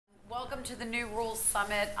Welcome to the New Rules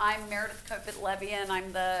Summit. I'm Meredith Kopit-Levien.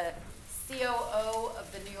 I'm the COO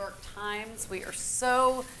of the New York Times. We are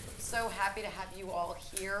so happy to have you all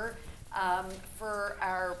here for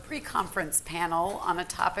our pre-conference panel on a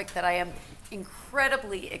topic that I am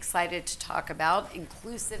incredibly excited to talk about,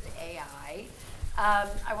 Inclusive A.I.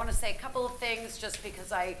 I want to say a couple of things just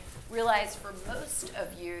because I realize for most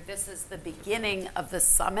of you this is the beginning of the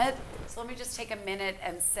summit. So let me just take a minute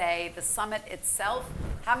and say the summit itself.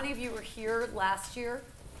 How many of you were here last year?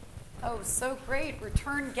 Oh, so great.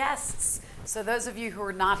 Return guests. So those of you who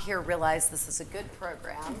are not here realize this is a good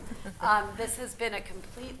program. This has been a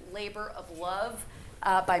complete labor of love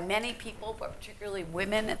by many people, but particularly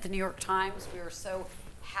women at the New York Times. We are so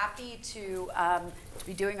happy to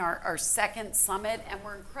be doing our second summit, and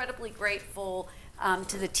we're incredibly grateful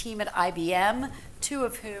to the team at IBM, two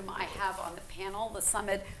of whom I have on the panel. The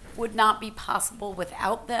summit would not be possible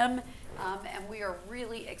without them, and we are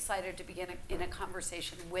really excited to begin in a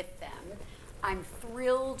conversation with them. I'm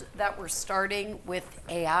thrilled that we're starting with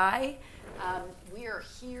AI. We are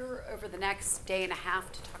here over the next day and a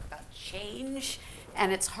half to talk about change,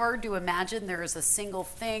 and it's hard to imagine there is a single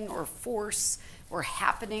thing or force or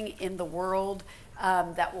happening in the world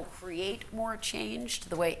that will create more change to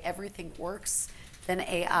the way everything works than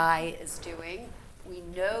AI is doing. We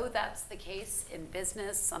know that's the case in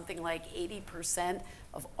business. Something like 80%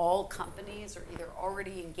 of all companies are either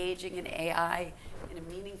already engaging in AI in a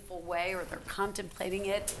meaningful way or they're contemplating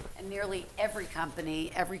it. And nearly every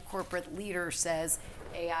company, every corporate leader says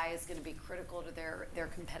AI is going to be critical to their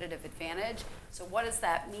competitive advantage. So what does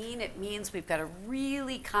that mean? It means we've got to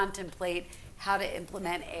really contemplate how to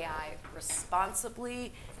implement AI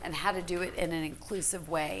responsibly and how to do it in an inclusive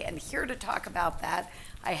way. And here to talk about that,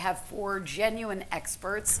 I have four genuine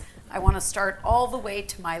experts. I want to start all the way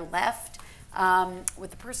to my left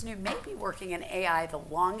with the person who may be working in AI the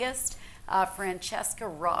longest. Francesca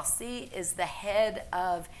Rossi is the head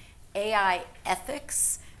of AI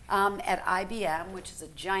ethics at IBM, which is a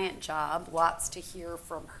giant job. Lots to hear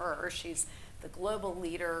from her. She's the global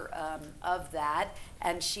leader of that,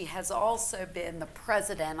 and she has also been the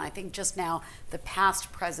president, I think just now the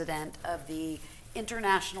past president of the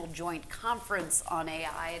International Joint Conference on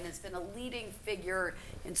AI, and has been a leading figure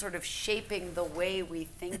in sort of shaping the way we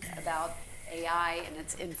think about AI and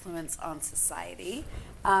its influence on society.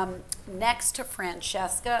 Next to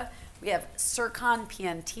Francesca, we have Serkan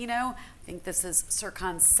Piantino. I think this is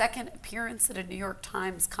Serkan's second appearance at a New York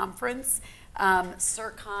Times conference.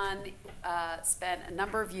 Serkan spent a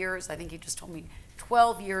number of years, I think he just told me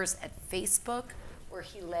 12 years at Facebook, where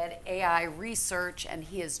he led AI research, and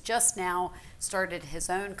he has just now started his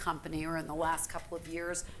own company, or in the last couple of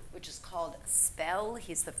years, which is called Spell.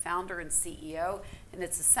 He's the founder and CEO, and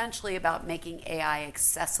it's essentially about making AI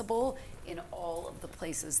accessible in all of the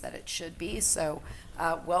places that it should be. So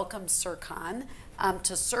welcome, Serkan.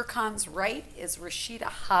 To Serkan's right is Rashida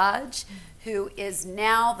Hodge, who is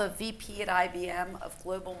now the VP at IBM of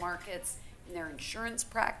Global Markets in their insurance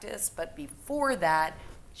practice, but before that,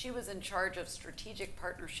 she was in charge of strategic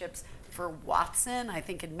partnerships for Watson. I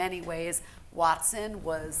think in many ways, Watson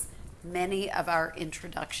was many of our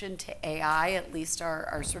introduction to AI, at least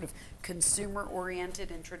our sort of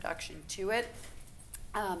consumer-oriented introduction to it.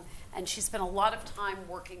 And she spent a lot of time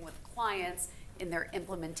working with clients in their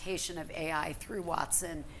implementation of AI through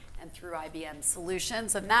Watson and through IBM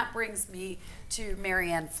Solutions. And that brings me to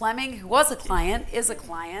Marianne Fleming, who was a client, is a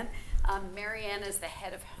client. Marianne is the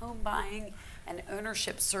head of home buying and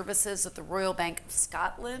ownership services at the Royal Bank of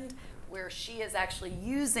Scotland, where she is actually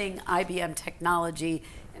using IBM technology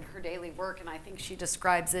in her daily work. And I think she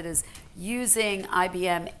describes it as using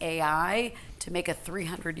IBM AI to make a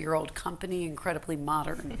 300-year-old company incredibly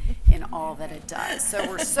modern in all that it does. So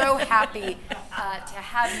we're so happy to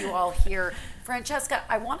have you all here. Francesca,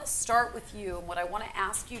 I want to start with you, and what I want to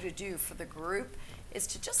ask you to do for the group is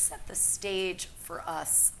to just set the stage for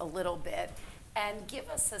us a little bit and give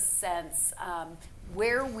us a sense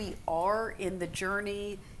where we are in the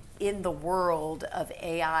journey in the world of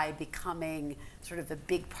AI becoming sort of a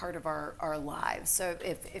big part of our lives. So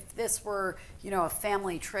if this were, a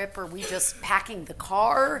family trip, are we just packing the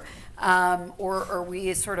car, or are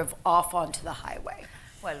we sort of off onto the highway?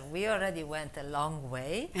 Well, we already went a long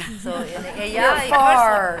way. So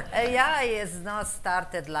AI is not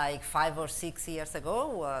started like 5 or 6 years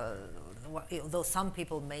ago. Though some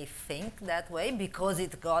people may think that way because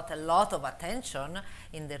it got a lot of attention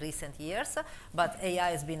in the recent years, but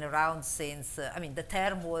AI has been around since, the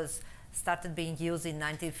term was started being used in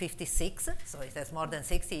 1956, so it has more than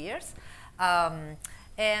 60 years.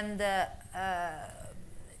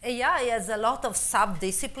 AI has a lot of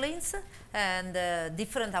sub-disciplines and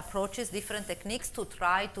different approaches, different techniques to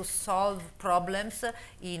try to solve problems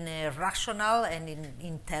in a rational and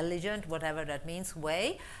intelligent, whatever that means,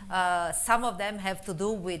 way. Some of them have to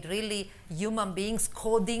do with really human beings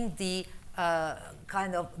coding the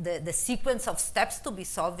kind of the sequence of steps to be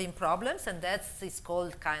solving problems, and that is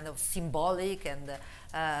called kind of symbolic and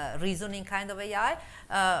reasoning kind of AI.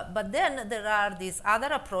 But then there are these other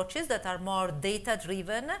approaches that are more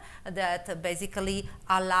data-driven, that basically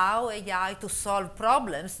allow AI to solve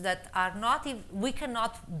problems that are not, we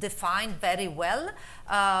cannot define very well,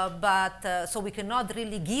 so we cannot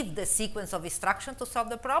really give the sequence of instruction to solve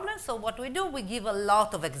the problem. So what we do, we give a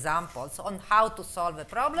lot of examples on how to solve a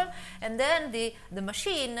problem, and then the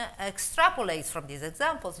machine extrapolates from these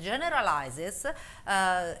examples, generalizes,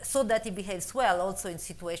 so that it behaves well also in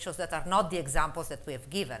situations that are not the examples that we have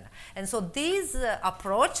given. And so this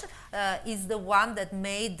approach is the one that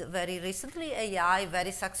made very recently AI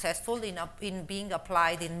very successful in being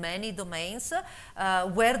applied in many domains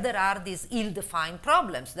where there are these ill-defined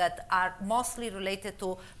problems that are mostly related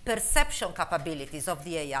to perception capabilities of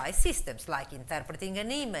the AI systems, like interpreting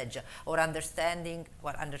an image or understanding,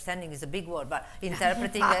 well, understanding is a big word, but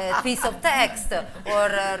interpreting a piece of text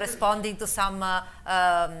or responding to some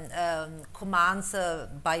commands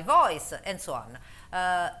by voice and so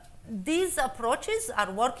on. These approaches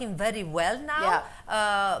are working very well now,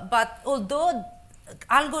 but although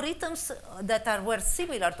algorithms that were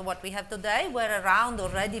similar to what we have today were around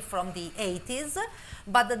already from the 80s,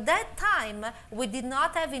 but at that time we did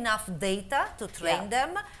not have enough data to train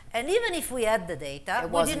them, and even if we had the data,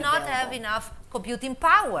 we did not have enough computing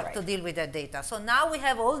power to deal with that data. So now we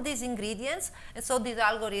have all these ingredients, and so these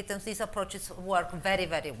algorithms, these approaches work very,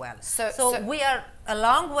 very well. So we are a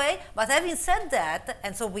long way, but having said that,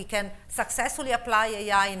 and so we can successfully apply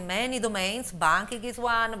AI in many domains, banking is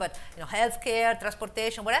one, but healthcare,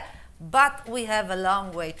 transportation, whatever, but we have a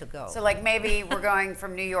long way to go. So like maybe we're going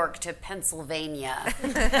from New York to Pennsylvania,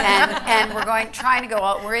 and we're trying to go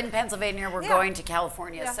out, we're in Pennsylvania, we're going to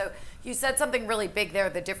California. So you said something really big there,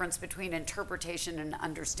 the difference between interpretation and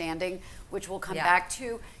understanding, which we'll come back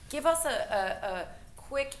to. Give us a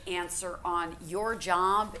quick answer on your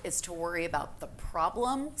job is to worry about the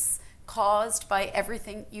problems caused by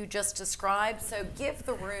everything you just described. So give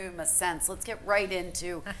the room a sense. Let's get right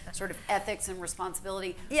into sort of ethics and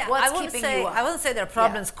responsibility. What's keeping you up? I wouldn't say there are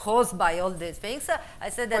problems caused by all these things. I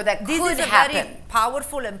said that this is a happen. very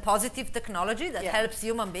powerful and positive technology that helps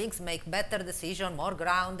human beings make better decisions, more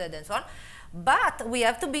grounded and so on. But we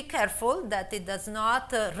have to be careful that it does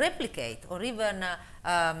not replicate or even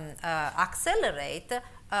accelerate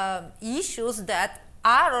issues that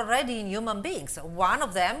are already in human beings. One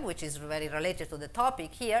of them, which is very related to the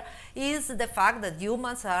topic here, is the fact that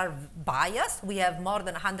humans are biased. We have more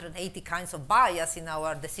than 180 kinds of bias in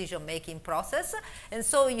our decision-making process. And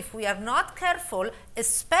so if we are not careful,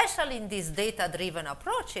 especially in these data-driven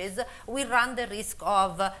approaches, we run the risk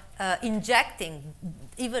of injecting,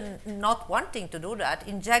 even not wanting to do that,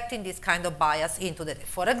 injecting this kind of bias into the,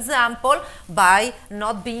 for example, by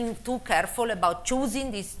not being too careful about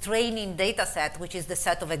choosing this training data set, which is the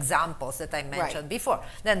set of examples that I mentioned before.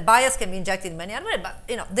 Then bias can be injected in many other ways,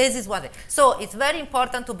 but this is one thing. So it's very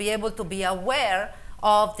important to be able to be aware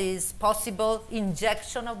of this possible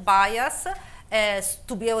injection of bias,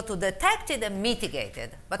 to be able to detect it and mitigate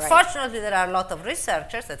it. But fortunately, there are a lot of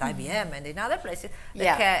researchers at IBM and in other places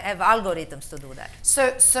that can have algorithms to do that.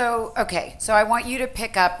 So I want you to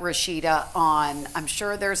pick up, Rashida, on, I'm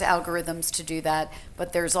sure there's algorithms to do that,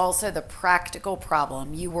 but there's also the practical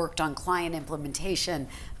problem. You worked on client implementation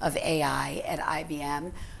of AI at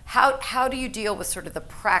IBM. How do you deal with sort of the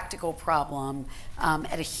practical problem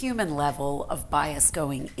at a human level of bias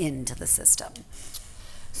going into the system?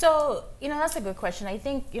 So, that's a good question. I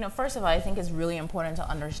think, first of all, I think it's really important to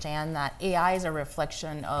understand that AI is a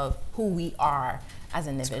reflection of who we are as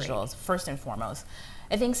individuals, first and foremost.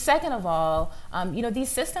 I think second of all, these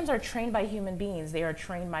systems are trained by human beings. They are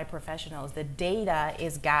trained by professionals. The data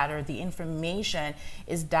is gathered, the information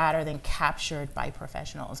is gathered and captured by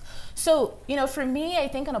professionals. So, for me, I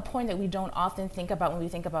think on a point that we don't often think about when we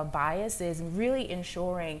think about bias is really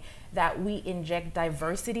ensuring that we inject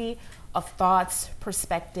diversity of thoughts,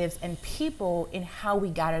 perspectives, and people in how we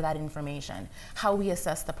gather that information, how we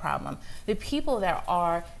assess the problem. The people that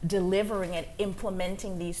are delivering and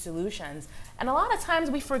implementing these solutions. And a lot of times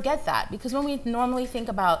we forget that, because when we normally think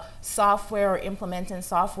about software or implementing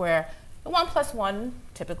software, 1 + 1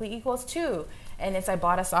 typically equals 2. And if I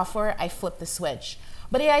bought a software, I flip the switch.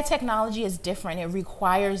 But AI technology is different. It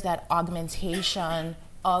requires that augmentation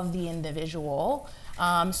of the individual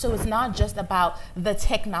So it's not just about the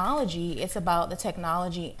technology, it's about the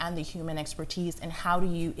technology and the human expertise, and how do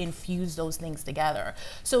you infuse those things together.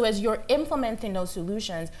 So as you're implementing those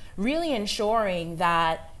solutions, really ensuring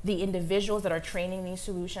that the individuals that are training these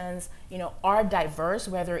solutions, are diverse,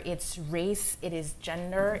 whether it's race, it is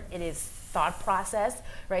gender, it is thought process,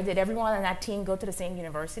 right? Did everyone on that team go to the same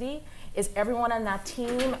university? Is everyone on that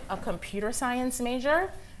team a computer science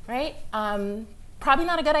major, right? Probably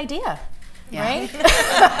not a good idea. Yeah. Right?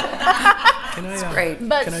 That's great.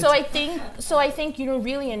 But I think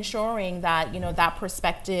really ensuring that that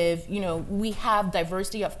perspective, we have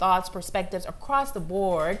diversity of thoughts, perspectives across the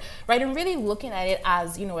board, right? And really looking at it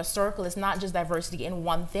as a circle. It's not just diversity in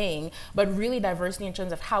one thing, but really diversity in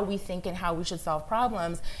terms of how we think and how we should solve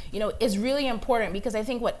problems. Is really important, because I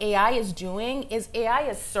think what AI is doing is AI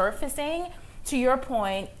is surfacing, to your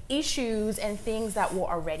point, issues and things that were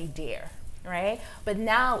already there. Right? But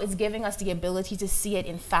now it's giving us the ability to see it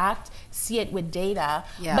in fact, see it with data,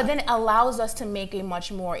 but then allows us to make a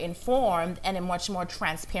much more informed and a much more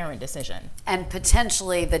transparent decision. And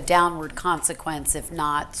potentially the downward consequence, if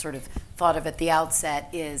not sort of thought of at the outset,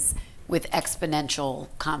 is with exponential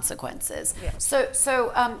consequences. Yeah.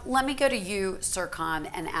 So let me go to you, Serkan,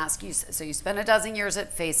 and ask you, so you spent 12 years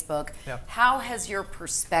at Facebook. Yep. How has your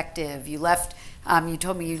perspective, you left, you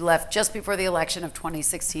told me you left just before the election of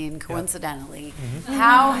 2016, coincidentally. Yep. Mm-hmm.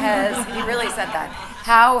 How has, he really said that,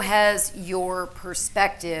 how has your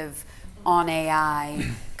perspective on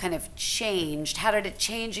AI kind of changed? How did it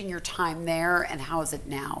change in your time there, and how has it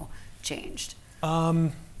now changed? I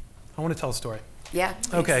want to tell a story. Yeah.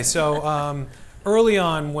 Okay, so early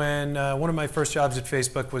on, when one of my first jobs at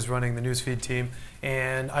Facebook was running the newsfeed team,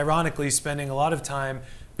 and ironically spending a lot of time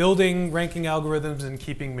building ranking algorithms and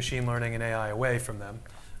keeping machine learning and AI away from them.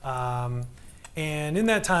 And in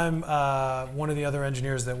that time, one of the other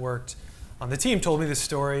engineers that worked on the team told me this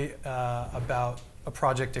story about a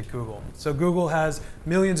project at Google. So Google has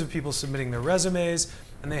millions of people submitting their resumes,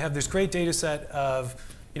 and they have this great data set of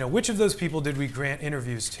which of those people did we grant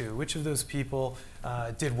interviews to? Which of those people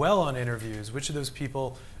did well on interviews? Which of those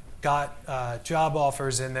people got job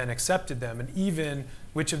offers and then accepted them? And even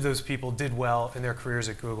which of those people did well in their careers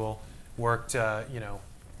at Google, worked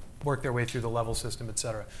their way through the level system, et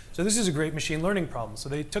cetera. So this is a great machine learning problem. So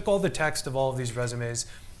they took all the text of all of these resumes,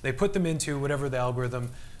 they put them into whatever the algorithm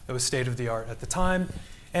that was state of the art at the time,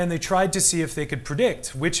 and they tried to see if they could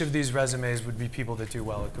predict which of these resumes would be people that do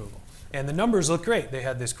well at Google. And the numbers look great. They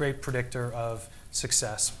had this great predictor of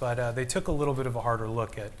success, but they took a little bit of a harder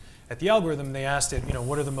look at the algorithm. They asked it,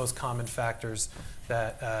 what are the most common factors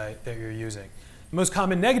that you're using? The most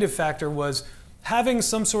common negative factor was having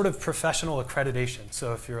some sort of professional accreditation.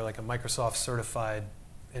 So if you're like a Microsoft certified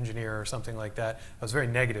engineer or something like that, I was very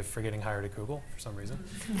negative for getting hired at Google for some reason.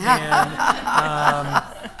 And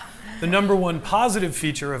the number one positive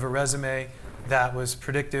feature of a resume that was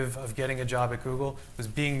predictive of getting a job at Google was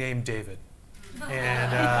being named David.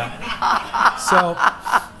 And so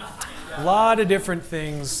a lot of different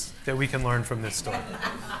things that we can learn from this story.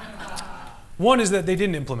 One is that they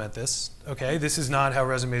didn't implement this. Okay, this is not how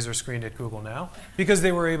resumes are screened at Google now, because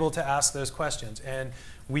they were able to ask those questions. And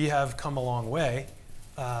we have come a long way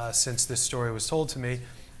since this story was told to me.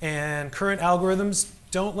 And current algorithms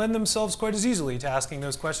don't lend themselves quite as easily to asking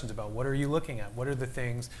those questions about what are you looking at? What are the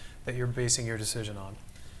things that you're basing your decision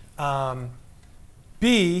on?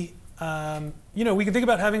 B, we can think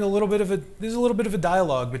about having there's a little bit of a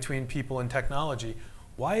dialogue between people and technology.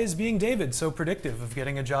 Why is being David so predictive of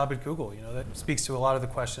getting a job at Google? That speaks to a lot of the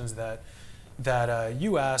questions that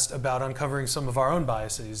you asked about uncovering some of our own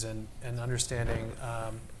biases and understanding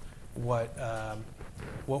what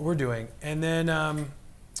we're doing. And then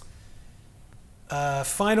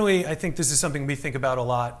finally, I think this is something we think about a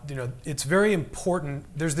lot. It's very important.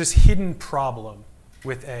 There's this hidden problem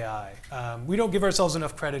with AI. We don't give ourselves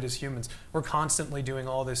enough credit as humans. We're constantly doing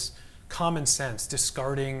all this common sense,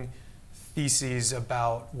 discarding theses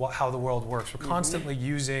about how the world works. We're constantly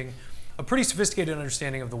using a pretty sophisticated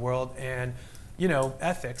understanding of the world and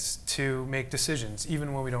ethics to make decisions,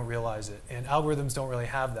 even when we don't realize it. And algorithms don't really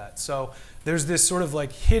have that. So there's this sort of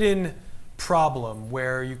like hidden problem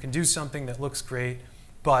where you can do something that looks great,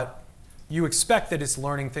 but you expect that it's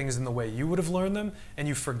learning things in the way you would have learned them, and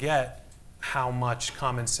you forget how much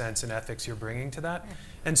common sense and ethics you're bringing to that.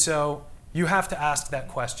 And so you have to ask that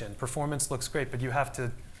question. Performance looks great, but you have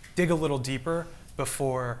to dig a little deeper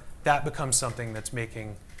before that becomes something that's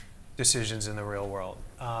making decisions in the real world.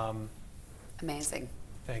 Amazing.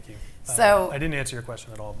 Thank you. So I didn't answer your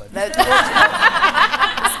question at all, but it's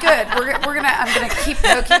good. We're gonna. I'm gonna keep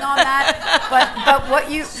poking on that. But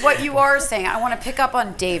what you are saying, I want to pick up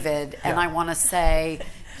on David, and I want to say,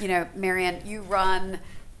 you know, Marianne, you run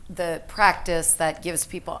the practice that gives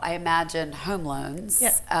people, I imagine, home loans.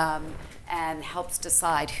 And helps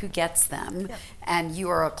decide who gets them. And you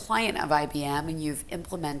are a client of IBM and you've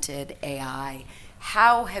implemented AI.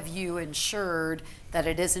 How have you ensured that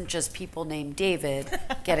it isn't just people named David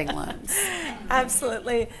getting loans?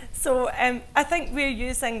 Absolutely. So I think we're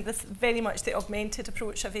using this very much the augmented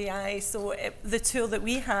approach of AI. So the tool that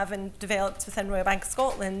we have and developed within Royal Bank of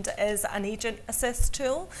Scotland is an agent assist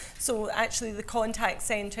tool. So actually the contact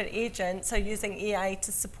centre agents are using AI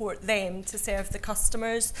to support them to serve the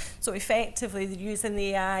customers. So effectively they're using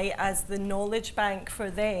the AI as the knowledge bank for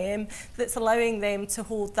them that's allowing them to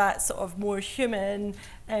hold that sort of more human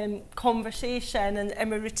conversation, and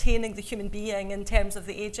we're retaining the human being in terms of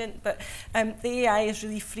the agent, but the AI is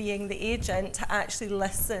really freeing the agent to actually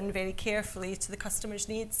listen very carefully to the customer's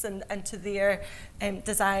needs and to their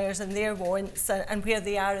desires and their wants and where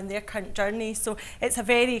they are in their current journey. So it's a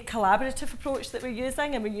very collaborative approach that we're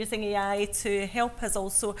using, and we're using AI to help us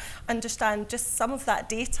also understand just some of that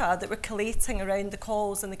data that we're collating around the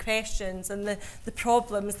calls and the questions and the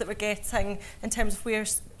problems that we're getting in terms of where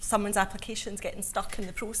someone's application's getting stuck in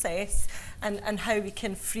the process, and how we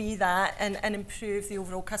can free that and improve the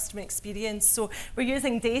overall customer experience. So we're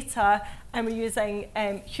using data and we're using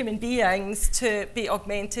human beings to be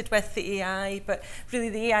augmented with the AI, but really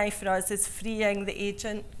the AI for us is freeing the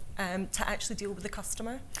agent to actually deal with the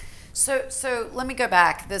customer. So let me go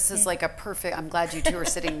back. This is like a perfect, I'm glad you two are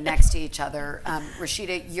sitting next to each other.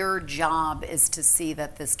 Rashida, your job is to see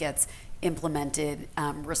that this gets implemented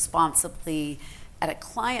responsibly. At a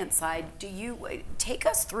client side, do you take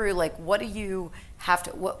us through, like, what do you have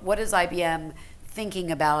to, what is IBM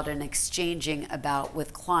thinking about and exchanging about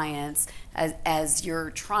with clients as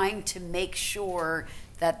you're trying to make sure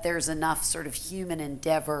that there's enough sort of human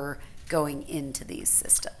endeavor going into these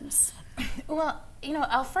systems? Well, you know,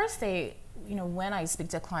 I'll first say, you know, when I speak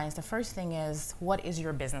to clients, the first thing is, what is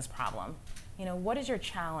your business problem? You know, what is your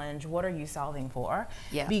challenge? What are you solving for?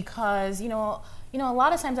 Because, you know, a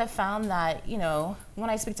lot of times I've found that, you know,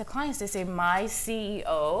 when I speak to clients, they say, my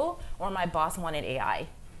CEO or my boss wanted AI.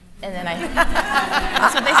 And then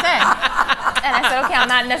that's what they say. And I said, okay, I'm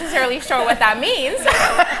not necessarily sure what that means.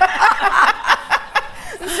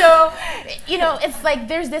 So, you know, it's like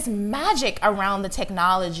there's this magic around the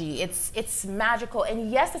technology. It's magical.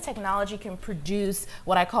 And yes, the technology can produce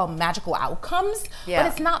what I call magical outcomes, but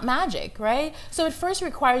it's not magic, right? So it first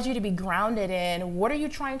requires you to be grounded in, what are you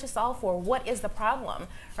trying to solve for? What is the problem,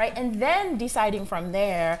 right? And then deciding from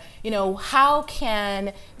there, you know, how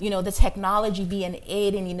can, you know, the technology be an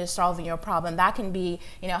aid in you solving your problem? That can be,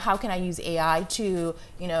 you know, how can I use AI to,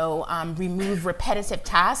 you know, remove repetitive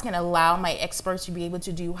tasks and allow my experts to be able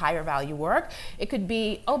to do higher value work. It could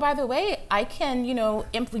be, oh, by the way, I can, you know,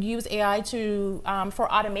 use AI to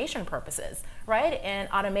for automation purposes, right? And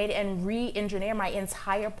automate and re-engineer my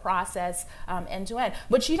entire process end to end.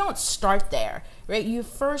 But you don't start there, right? You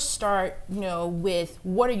first start, you know, with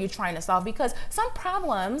what are you trying to solve? Because some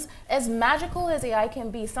problems, as magical as AI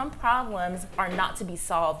can be, some problems are not to be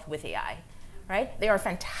solved with AI. Right? They are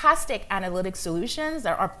fantastic analytic solutions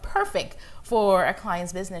that are perfect for a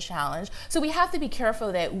client's business challenge. So we have to be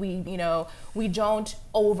careful that we don't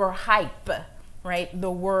overhype, right, the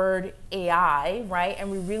word AI, right? And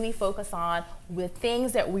we really focus on with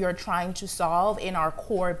things that we are trying to solve in our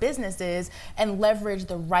core businesses and leverage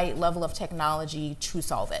the right level of technology to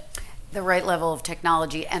solve it. The right level of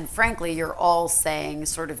technology, and frankly, you're all saying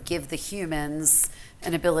sort of give the humans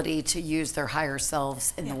an ability to use their higher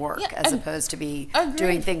selves in the work, as opposed to be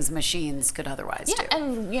doing things machines could otherwise do.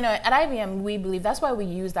 And you know, at IBM, we believe that's why we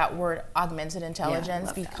use that word augmented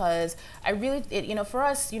intelligence, because I really, you know, for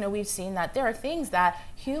us, you know, we've seen that there are things that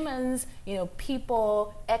humans, you know,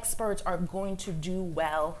 people, experts are going to do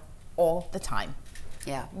well all the time.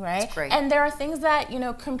 Yeah, right. That's great. And there are things that, you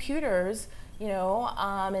know, computers, you know,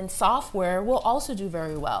 and software will also do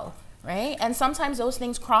very well, right? And sometimes those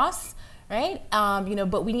things cross. Right, you know,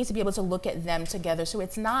 but we need to be able to look at them together. So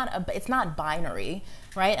it's not binary,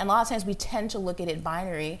 right? And a lot of times we tend to look at it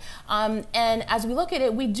binary. And as we look at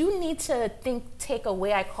it, we do need to take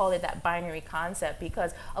away, I call it that binary concept,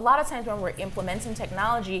 because a lot of times when we're implementing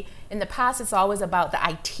technology, in the past it's always about the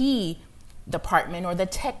IT department or the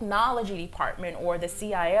technology department or the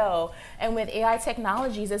CIO. And with AI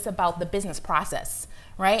technologies, it's about the business process.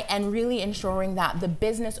 right? And really ensuring that the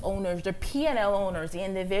business owners, the P&L owners, the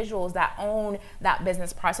individuals that own that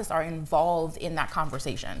business process are involved in that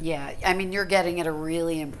conversation. Yeah, I mean, you're getting at a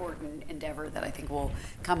really important endeavor that I think will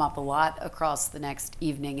come up a lot across the next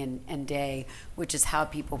evening and day, which is how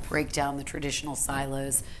people break down the traditional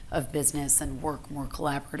silos of business and work more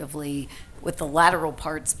collaboratively, with the lateral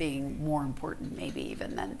parts being more important maybe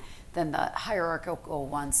even than the hierarchical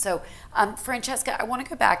ones. So Francesca, I want to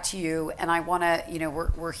go back to you, and I want to,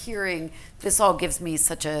 we're hearing, this all gives me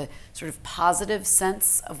such a sort of positive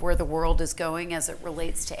sense of where the world is going as it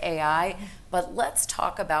relates to AI, but let's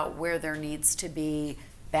talk about where there needs to be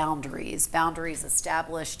boundaries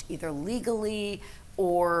established either legally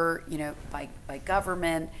or, by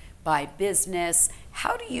government, by business.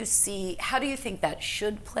 How do you think that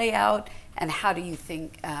should play out, and how do you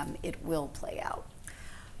think it will play out?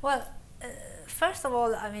 Well, first of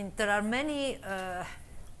all, I mean, there are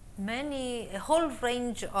a whole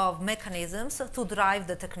range of mechanisms to drive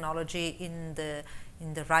the technology in the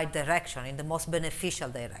right direction, in the most beneficial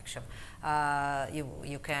direction.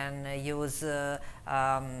 You can use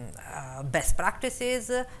best practices,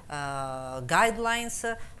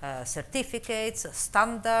 guidelines, certificates,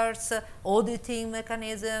 standards, auditing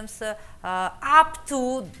mechanisms, up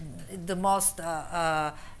to the most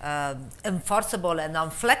enforceable and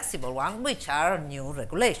unflexible one, which are new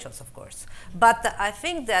regulations, of course. But I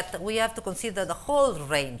think that we have to consider the whole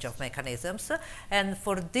range of mechanisms, and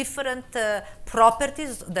for different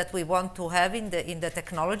properties that we want to have in the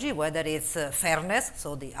technology, whether it's fairness,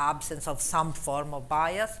 so the absence of some form of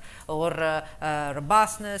bias, or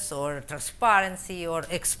robustness, or transparency, or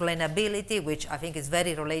explainability, which I think is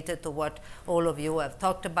very related to what all of you have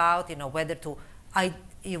talked about, whether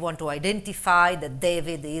you want to identify that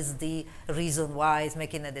David is the reason why he's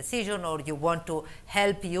making a decision, or you want to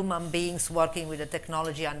help human beings working with the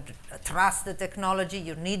technology and trust the technology.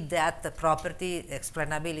 You need that property.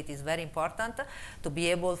 Explainability is very important to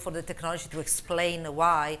be able for the technology to explain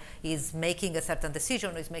why he's making a certain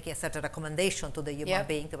decision, or is making a certain recommendation to the human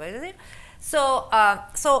being. So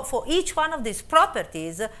for each one of these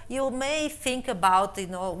properties, you may think about,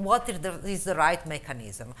 what is the right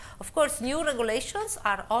mechanism. Of course, new regulations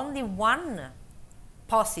are only one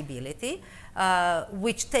possibility,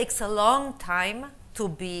 which takes a long time to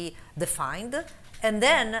be defined. And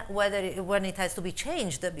then when it has to be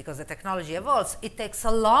changed, because the technology evolves, it takes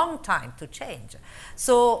a long time to change.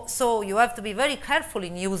 So you have to be very careful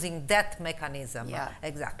in using that mechanism. Yeah.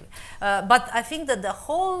 Exactly. But I think that the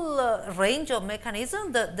whole range of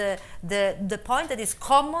mechanisms, the point that is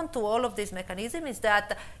common to all of these mechanisms is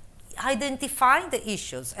that identifying the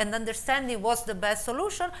issues and understanding what's the best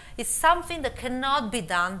solution is something that cannot be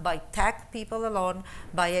done by tech people alone,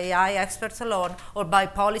 by AI experts alone, or by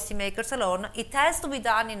policymakers alone. It has to be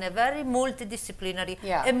done in a very multidisciplinary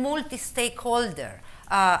and multi-stakeholder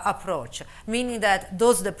approach, meaning that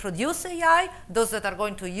those that produce AI, those that are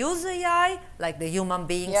going to use AI, like the human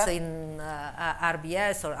beings in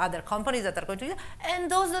RBS or other companies that are going to use,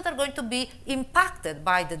 and those that are going to be impacted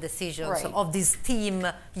by the decisions of this team,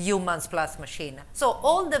 humans plus machine. So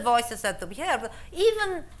all the voices have to be heard,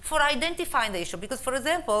 even for identifying the issue. Because, for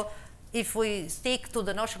example, if we stick to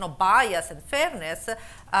the notion of bias and fairness,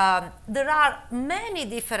 there are many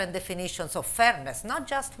different definitions of fairness, not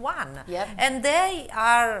just one. And they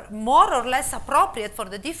are more or less appropriate for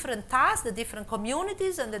the different tasks, the different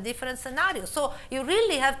communities, and the different scenarios. So you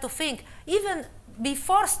really have to think, even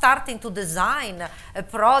before starting to design a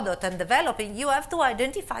product and developing, you have to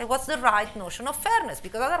identify what's the right notion of fairness,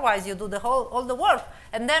 because otherwise you do all the work,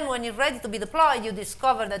 and then when you're ready to be deployed, you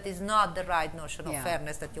discover that it's not the right notion of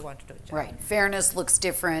fairness that you want to do. Right. Fairness looks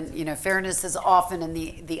different. Fairness is often in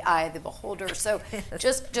the eye of the beholder. So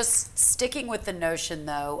just sticking with the notion,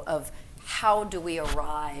 though, of how do we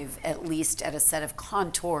arrive at least at a set of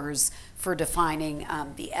contours for defining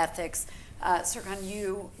the ethics. Serkan,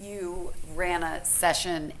 you ran a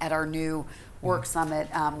session at our new Work Summit,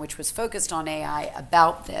 which was focused on AI,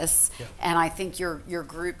 about this, and I think your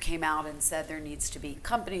group came out and said there needs to be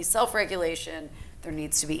company self-regulation, there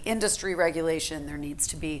needs to be industry regulation, there needs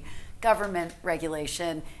to be government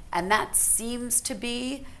regulation, and that seems to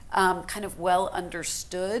be kind of well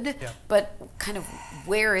understood, but kind of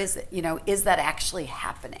where is it? Is that actually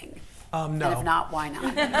happening? No. And if not, why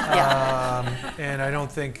not? And I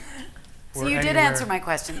don't think. So you did answer my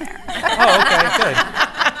question there. Oh, okay,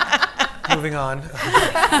 good. Moving on. No,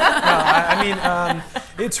 I mean,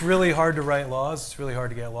 it's really hard to write laws. It's really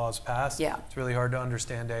hard to get laws passed. It's really hard to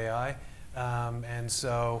understand AI. And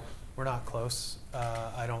so we're not close,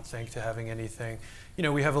 I don't think, to having anything.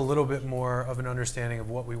 We have a little bit more of an understanding of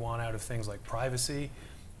what we want out of things like privacy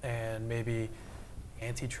and maybe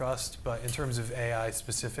antitrust, but in terms of AI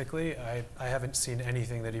specifically, I haven't seen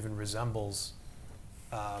anything that even resembles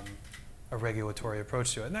a regulatory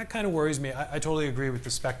approach to it. And that kind of worries me. I totally agree with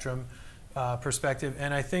the spectrum perspective.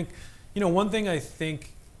 And I think, one thing I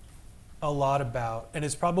think a lot about, and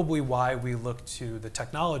it's probably why we look to the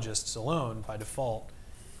technologists alone by default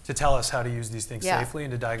to tell us how to use these things safely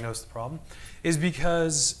and to diagnose the problem, is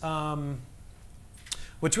because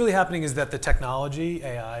what's really happening is that the technology,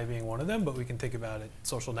 AI being one of them, but we can think about it,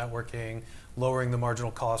 social networking, lowering the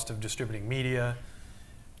marginal cost of distributing media,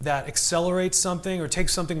 that accelerates something or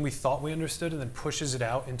takes something we thought we understood and then pushes it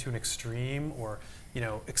out into an extreme, or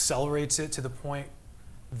accelerates it to the point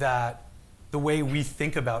that the way we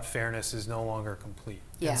think about fairness is no longer complete.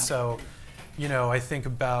 Yeah. And so, I think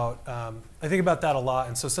about that a lot.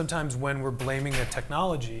 And so sometimes when we're blaming the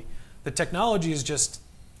technology is just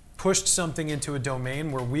pushed something into a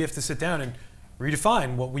domain where we have to sit down and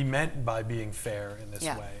redefine what we meant by being fair in this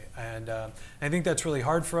way. And I think that's really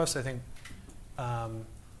hard for us. I think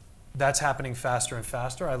that's happening faster and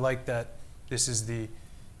faster. I like that this is the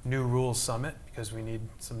New Rules Summit, because we need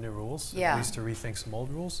some new rules, at least to rethink some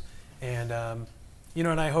old rules. And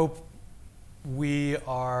and I hope we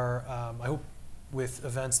are. I hope with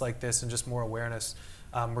events like this and just more awareness,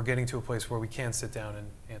 we're getting to a place where we can sit down and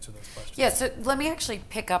answer those questions. Yeah. So let me actually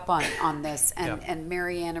pick up on this, and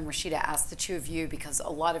Marianne and Rashida, ask the two of you, because a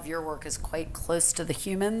lot of your work is quite close to the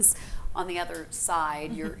humans. On the other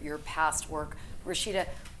side, your past work, Rashida,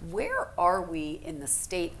 where are we in the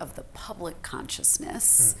state of the public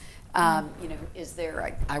consciousness? Is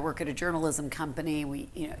there? I work at a journalism company.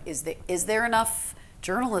 Is there enough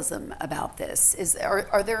journalism about this?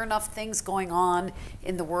 Are there enough things going on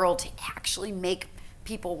in the world to actually make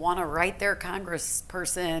people want to write their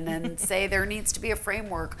congressperson and say there needs to be a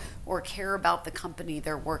framework, or care about the company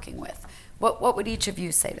they're working with? What would each of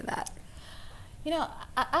you say to that?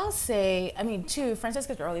 I'll say, to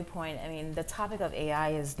Francisca's early point, the topic of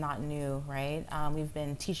AI is not new, right? We've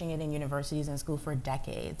been teaching it in universities and school for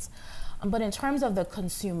decades. But in terms of the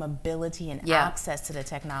consumability and access to the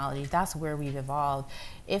technology, that's where we've evolved.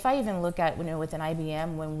 If I even look at, within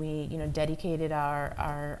IBM, when we, dedicated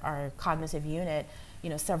our cognitive unit,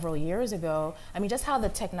 several years ago, just how the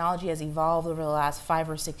technology has evolved over the last 5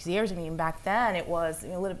 or 6 years. Back then it was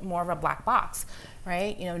a little bit more of a black box,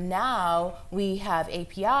 right? Now we have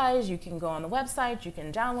APIs, you can go on the website, you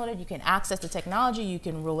can download it, you can access the technology, you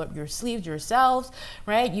can roll up your sleeves yourselves,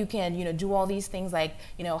 right? You can, do all these things like,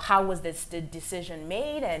 how was this decision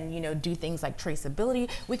made, and, do things like traceability.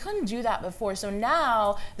 We couldn't do that before. So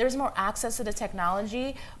now there's more access to the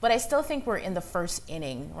technology, but I still think we're in the first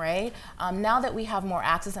inning, right? Now that we have more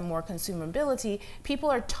access and more consumability, people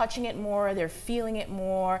are touching it more, they're feeling it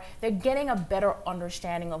more, they're getting a better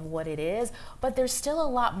understanding of what it is, but there's still a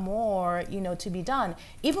lot more, to be done.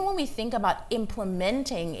 Even when we think about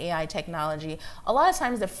implementing AI technology, a lot of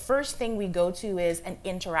times the first thing we go to is an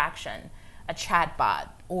interaction, a chatbot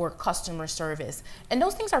or customer service. And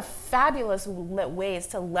those things are fabulous ways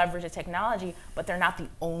to leverage the technology, but they're not the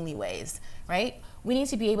only ways, right? We need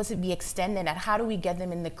to be able to be extended at how do we get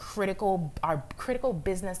them in our critical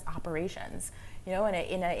business operations. In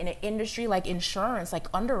an industry like insurance, like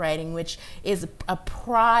underwriting, which is a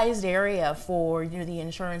prized area for the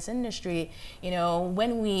insurance industry.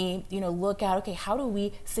 When we look at, okay, how do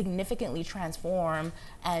we significantly transform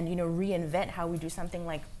and reinvent how we do something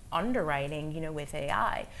like underwriting with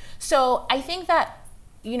AI? So I think that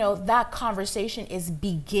that conversation is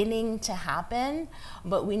beginning to happen,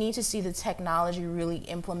 but we need to see the technology really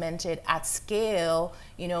implemented at scale,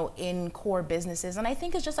 in core businesses. And I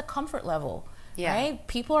think it's just a comfort level, right?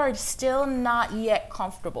 People are still not yet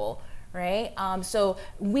comfortable, right? So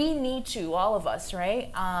we need to, all of us,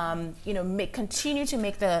 right? Continue to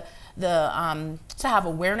make to have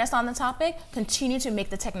awareness on the topic, continue to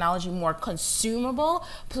make the technology more consumable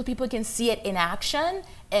so people can see it in action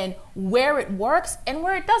and where it works and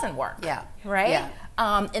where it doesn't work. Yeah. Right? Yeah.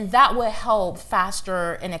 And that will help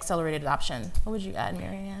faster and accelerated adoption. What would you add,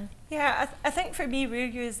 Marianne? Yeah, I think for me, we're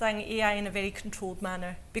using AI in a very controlled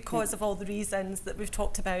manner because of all the reasons that we've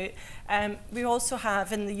talked about. We also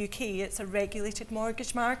have in the UK, it's a regulated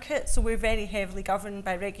mortgage market, so we're very heavily governed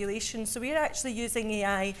by regulation. So we're actually using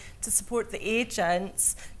AI to support the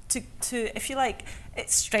agents to, if you like, it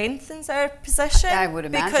strengthens our position. I would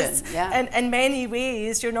imagine, because yeah. in many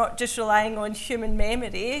ways you're not just relying on human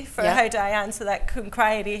memory for Yeah. how do I answer that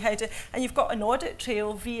inquiry, and you've got an audit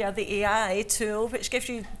trail via the AI tool, which gives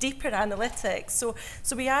you deeper analytics. So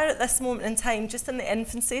we are at this moment in time just in the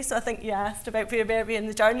infancy. So I think you asked about where were we in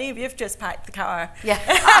the journey. We've just packed the car. Yeah.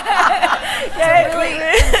 Yeah,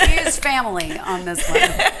 Really confused family on this one.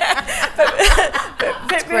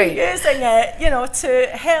 but we're using it, you know, to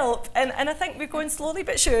help, and I think we're going slowly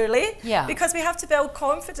but surely, Yeah. because we have to build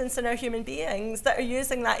confidence in our human beings that are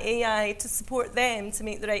using that AI to support them to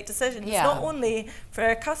make the right decisions, Yeah. not only for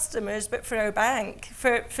our customers but for our bank,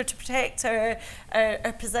 to protect our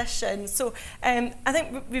position. So I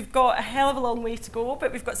think we've got a hell of a long way to go,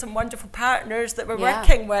 but we've got some wonderful partners that we're Yeah.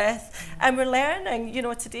 working with, and we're learning. You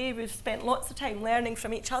know, today we've spent lots of time learning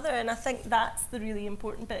from each other, and I think that's the really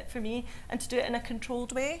important bit for me, and to do it in a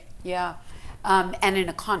controlled way. Yeah, and in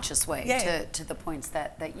a conscious way, Yeah. to the points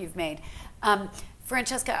that you've made.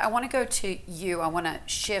 Francesca, I want to go to you. I want to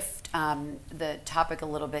shift the topic a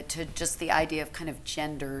little bit to just the idea of kind of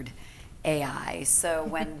gendered AI. So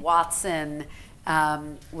when Watson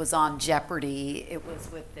was on Jeopardy, it was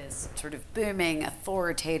with this sort of booming,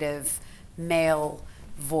 authoritative male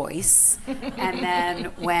voice. And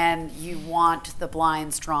then when you want the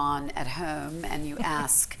blinds drawn at home and you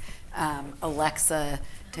ask Alexa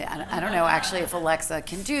I don't know actually if Alexa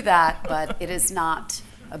can do that, but it is not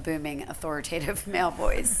a booming, authoritative male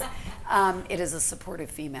voice. It is a supportive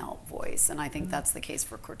female voice, and I think that's the case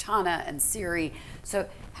for Cortana and Siri. So,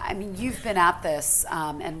 I mean, you've been at this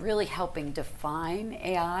and really helping define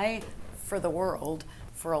AI for the world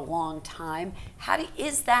for a long time. How do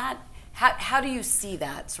you see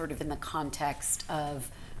that sort of in the context of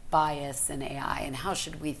bias in AI, and how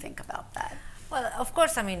should we think about that? Well, of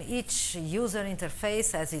course, I mean, each user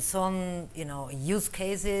interface has its own, you know, use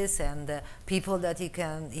cases and people that he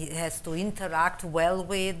has to interact well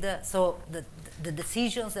with. So the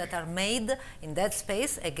decisions that are made in that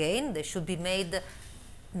space, again, they should be made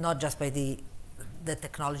not just by the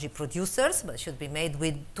technology producers, but should be made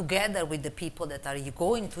together with the people that are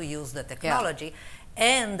going to use the technology,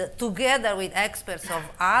 and together with experts of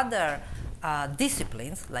other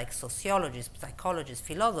disciplines like sociologists, psychologists,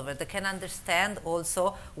 philosophers, that can understand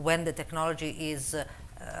also when the technology is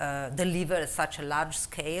delivered at such a large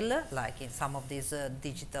scale, like in some of these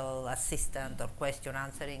digital assistant or question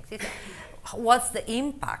answering systems. What's the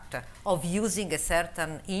impact of using a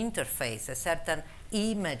certain interface, a certain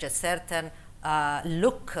image, a certain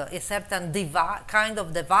look, a certain kind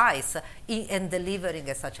of device and delivering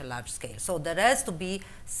at such a large scale? So there has to be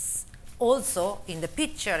also in the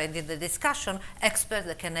picture and in the discussion experts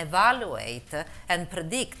that can evaluate and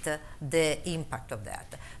predict the impact of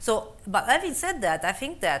that. So, but having said that, I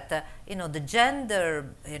think that you know, the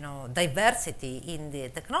gender, you know, diversity in the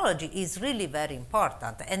technology is really very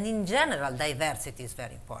important, and in general diversity is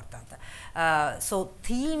very important. So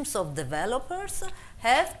teams of developers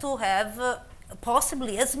have to have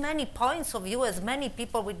possibly as many points of view, as many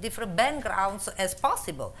people with different backgrounds as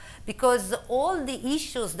possible, because all the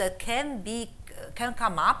issues that can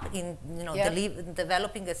come up in, you know,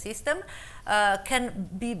 developing a system can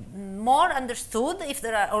be more understood if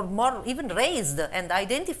there are, or more even raised and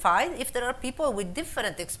identified if there are people with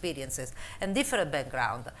different experiences and different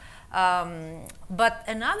background. But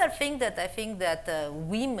another thing that I think that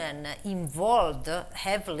women involved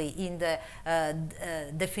heavily in the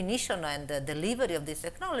definition and the delivery of this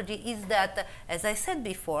technology is that, as I said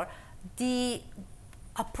before, the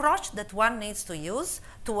approach that one needs to use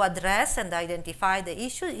to address and identify the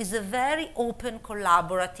issue is a very open,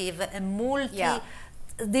 collaborative, and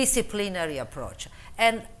multidisciplinary approach.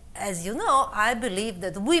 And as you know, I believe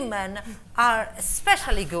that women are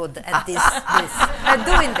especially good at at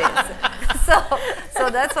doing this. So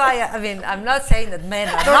that's why, I mean, I'm not saying that men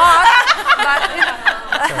are not, but you know,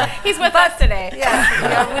 he's with us today. Yeah,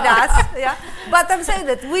 you're with us. Yeah, but I'm saying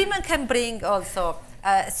that women can bring also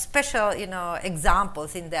special, you know,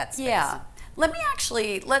 examples in that space. Yeah. Let me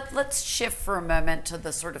actually, let's shift for a moment to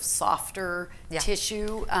the sort of softer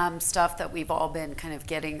tissue stuff that we've all been kind of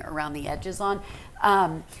getting around the edges on.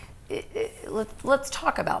 Let's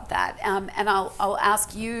talk about that. And I'll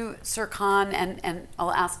ask you, Serkan, and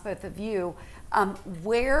I'll ask both of you,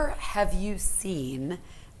 where have you seen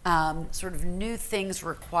sort of new things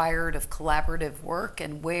required of collaborative work,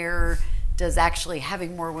 and where does actually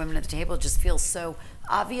having more women at the table just feel so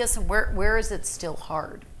obvious, and where is it still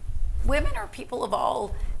hard? Women are people of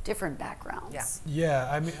all different backgrounds. Yeah,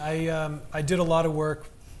 I mean, I did a lot of work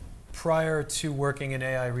prior to working in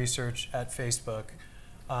AI research at Facebook.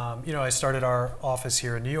 You know, I started our office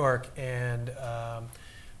here in New York, and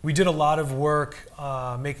we did a lot of work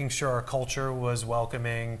making sure our culture was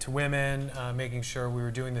welcoming to women, making sure we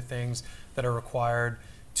were doing the things that are required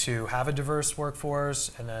to have a diverse workforce,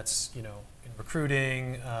 and that's, you know, in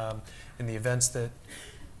recruiting, in the events that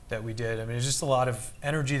we did. I mean, there's just a lot of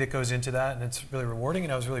energy that goes into that, and it's really rewarding,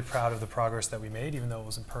 and I was really proud of the progress that we made, even though it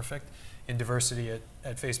wasn't perfect in diversity at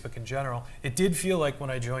Facebook in general. It did feel like when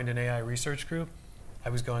I joined an AI research group, I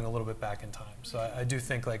was going a little bit back in time. So I do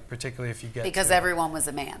think, like, particularly if you get Because everyone was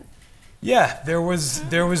a man. Yeah, there was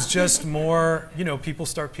just more, you know, people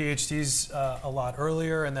start PhDs a lot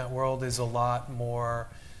earlier, and that world is a lot more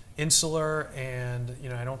insular, and, you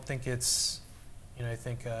know, I don't think it's, you know, I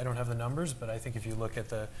think, I don't have the numbers, but I think if you look at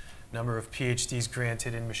the number of PhDs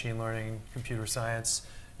granted in machine learning, computer science,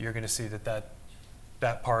 you're going to see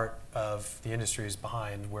that part of the industry is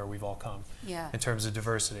behind where we've all come in terms of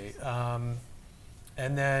diversity.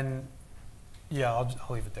 And then, yeah, I'll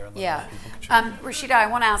leave it there. And let other people contribute. Rashida, I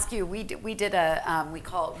want to ask you. We did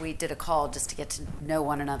a call just to get to know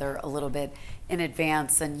one another a little bit in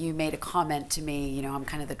advance, and you made a comment to me. You know, I'm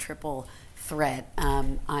kind of the triple threat.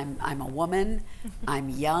 I'm a woman. I'm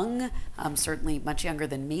young. I'm certainly much younger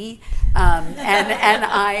than me, and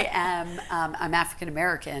I'm African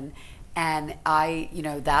American, and you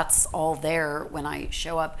know, that's all there when I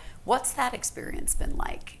show up. What's that experience been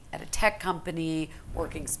like at a tech company,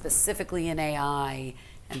 working specifically in AI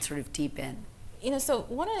and sort of deep in? You know, so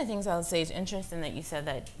one of the things I would say is interesting that you said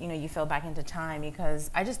that, you know, you fell back into time,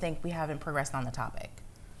 because I just think we haven't progressed on the topic,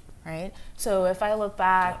 right? So if I look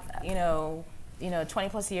back, you know, 20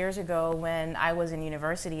 plus years ago when I was in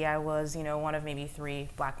university, I was, you know, one of maybe 3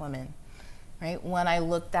 black women, right? When I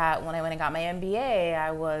went and got my MBA,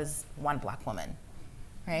 I was 1 black woman.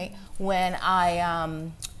 Right? When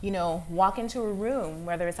I, you know, walk into a room,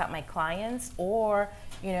 whether it's at my clients or,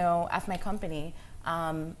 you know, at my company,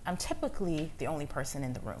 I'm typically the only person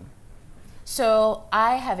in the room. So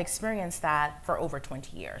I have experienced that for over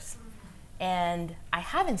 20 years. And I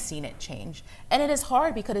haven't seen it change. And it is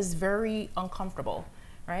hard because it's very uncomfortable,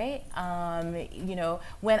 right? You know,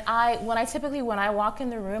 when I walk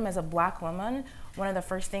in the room as a black woman, one of the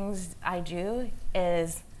first things I do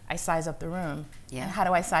is I size up the room. Yeah. And how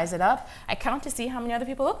do I size it up? I count to see how many other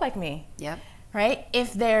people look like me. Yep. Right?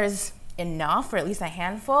 If there's enough, or at least a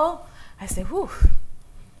handful, I say, whew.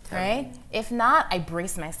 Right? If not, I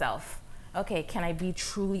brace myself. Okay, can I be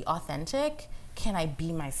truly authentic? Can I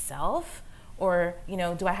be myself? Or, you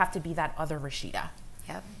know, do I have to be that other Rashida?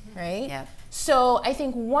 Yep. Right? Yep. So I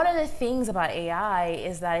think one of the things about AI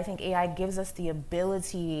is that I think AI gives us the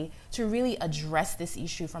ability to really address this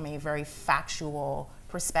issue from a very factual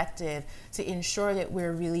perspective, to ensure that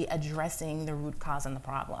we're really addressing the root cause and the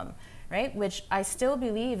problem, right? Which I still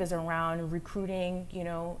believe is around recruiting, you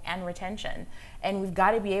know, and retention. And we've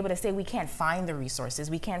got to be able to say we can't find the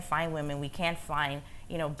resources, we can't find women, we can't find,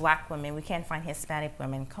 you know, black women, we can't find Hispanic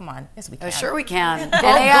women. Come on, yes we can. Oh, sure we can. And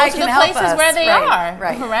Go AI to can the help places us. where they are,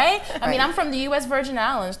 Right. right? I mean, I'm from the U.S. Virgin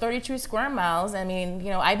Islands, 32 square miles. I mean, you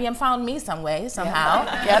know, IBM found me some way, somehow.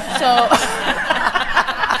 Yep.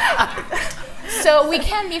 So we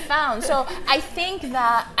can be found. So I think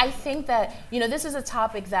that, you know, this is a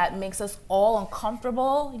topic that makes us all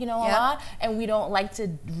uncomfortable, you know, a lot, and we don't like to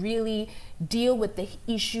really deal with the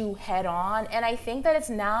issue head on. And I think that it's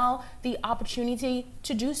now the opportunity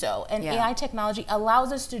to do so. And AI technology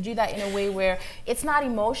allows us to do that in a way where it's not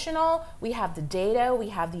emotional. We have the data, we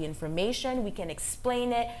have the information, we can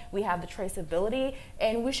explain it, we have the traceability,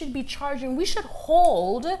 and we should be charging, we should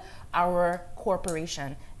hold our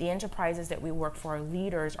corporation, the enterprises that we work for, our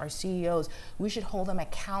leaders, our CEOs, we should hold them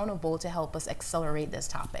accountable to help us accelerate this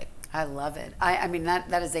topic. I love it. I mean,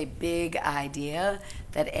 that is a big idea,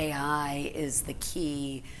 that AI is the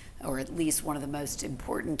key, or at least one of the most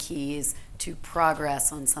important keys to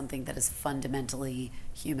progress on something that is fundamentally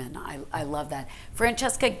human. I love that.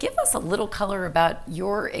 Francesca, give us a little color about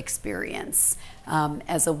your experience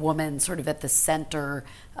as a woman sort of at the center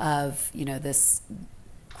of, you know, this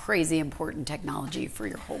crazy important technology for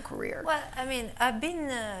your whole career. Well, I mean,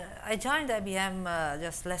 I joined IBM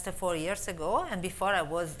just less than 4 years ago, and before I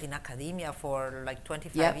was in academia for like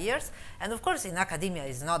 25 years. And of course, in academia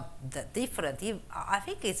is not that different. I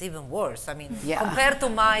think it's even worse. I mean, compared to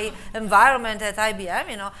my environment at IBM,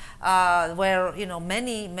 you know, where, you know,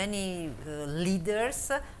 many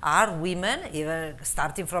leaders are women, even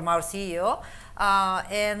starting from our CEO.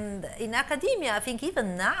 And in academia, I think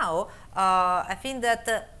even now, I think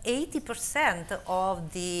that 80%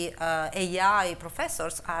 of the AI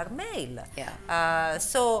professors are male. Yeah.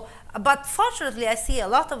 So But fortunately, I see a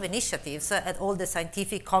lot of initiatives at all the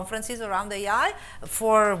scientific conferences around AI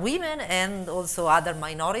for women and also other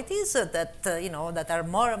minorities that that are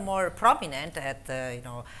more and more prominent at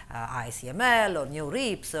ICML or New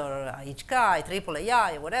RIPS or HCI, Triple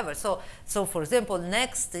AI, or whatever. So for example,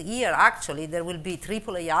 next year actually there will be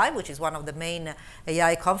Triple AI, which is one of the main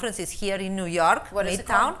AI conferences here in New York, What is it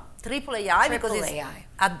Midtown. called? Triple AI, Triple because it's AI.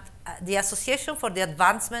 the Association for the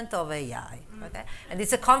Advancement of AI. Okay? And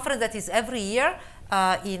it's a conference that is every year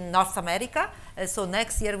in North America. So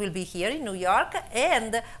next year we'll be here in New York,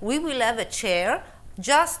 and we will have a chair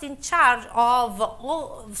just in charge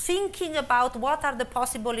of thinking about what are the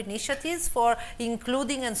possible initiatives for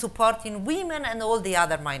including and supporting women and all the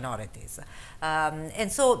other minorities.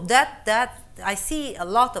 And so that I see a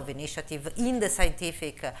lot of initiative in the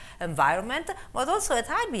scientific environment, but also at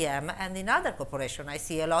IBM and in other corporations I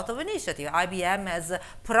see a lot of initiative. IBM has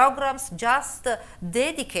programs just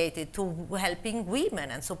dedicated to helping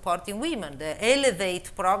women and supporting women. The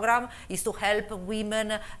Elevate program is to help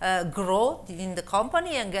women grow in the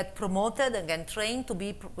company and get promoted and get trained to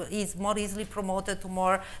be more easily promoted to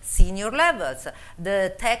more senior levels.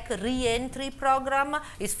 The Tech Re-Entry program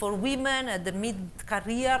is for women at the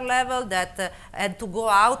mid-career level that had to go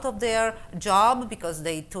out of their job because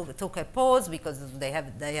they took a pause because they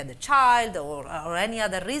had a child or any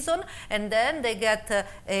other reason, and then they get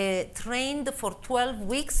trained for 12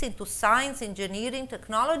 weeks into science, engineering,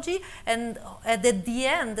 technology, and at the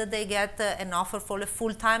end they get an offer for a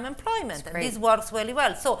full-time employment. And this works really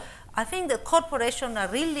well. So I think the corporations are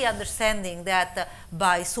really understanding that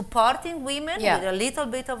by supporting women with a little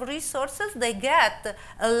bit of resources, they get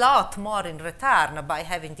a lot more in return by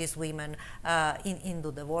having these women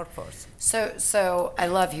into the workforce. So I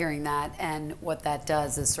love hearing that, and what that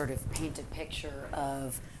does is sort of paint a picture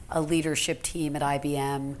of a leadership team at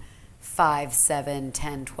IBM 5, 7,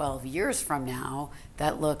 10, 12 years from now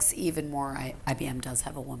that looks even more, IBM does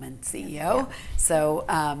have a woman CEO, so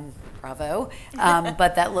bravo,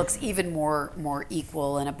 but that looks even more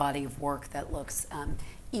equal, in a body of work that looks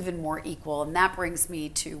even more equal. And that brings me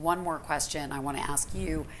to one more question I want to ask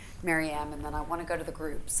you, Mary-Am, and then I want to go to the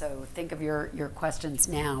group. So think of your questions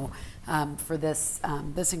now for this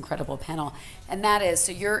incredible panel. And that is,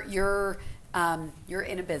 so you're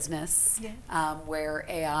in a business where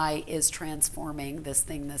AI is transforming this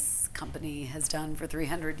thing this company has done for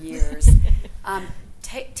 300 years.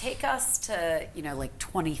 Take us to like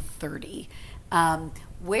 2030.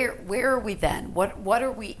 Where are we then? What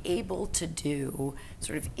are we able to do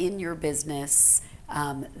sort of in your business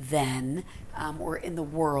then, or in the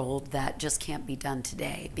world that just can't be done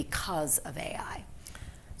today because of AI?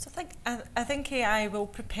 So I think AI will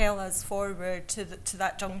propel us forward to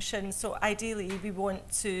that junction. So ideally, we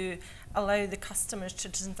want to allow the customers to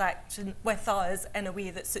transact with us in a way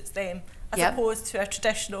that suits them, as opposed to a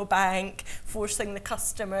traditional bank forcing the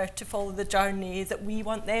customer to follow the journey that we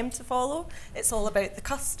want them to follow. It's all about the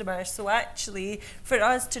customer. So actually, for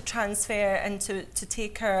us to transfer and to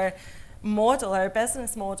take our model, our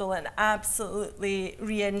business model, and absolutely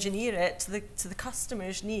re-engineer it to the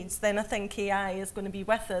customer's needs, then I think AI is going to be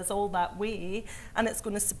with us all that way, and it's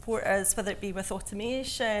going to support us, whether it be with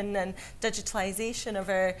automation and digitalization of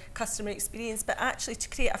our customer experience, but actually to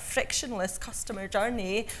create a frictionless customer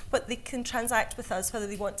journey, but they can transact with us whether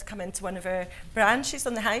they want to come into one of our branches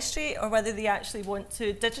on the high street, or whether they actually want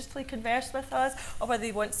to digitally converse with us, or whether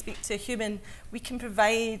they want to speak to a human. We can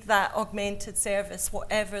provide that augmented service,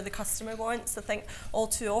 whatever the customer wants. I think all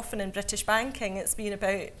too often in British banking, it's been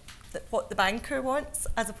about what the banker wants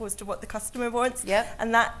as opposed to what the customer wants.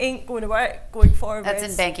 And that ain't going to work going forward. That's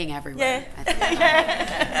in banking everywhere. I think.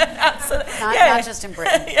 Absolutely. Not just in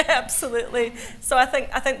Britain. Absolutely. So I think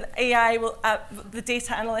AI will, the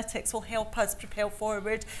data analytics will help us propel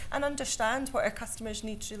forward and understand what our customers'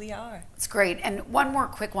 needs really are. It's great. And one more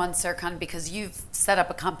quick one, Serkan, because you've set up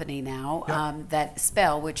a company now, that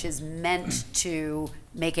Spell, which is meant to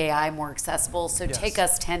make AI more accessible. So take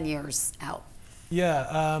us 10 years out.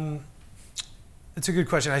 Yeah, it's a good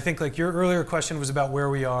question. I think like your earlier question was about where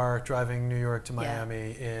we are driving New York to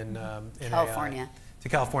Miami in California. AI. To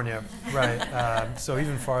California, right. So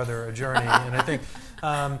even farther a journey. And I think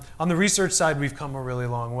on the research side, we've come a really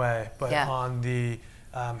long way. But on the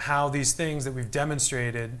how these things that we've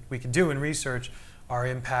demonstrated we can do in research are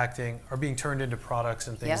being turned into products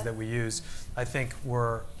and things that we use, I think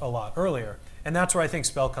we're a lot earlier. And that's where I think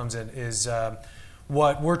Spell comes in, is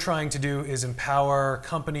what we're trying to do is empower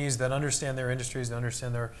companies that understand their industries, that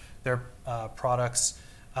understand their products,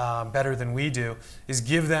 better than we do, is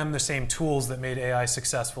give them the same tools that made AI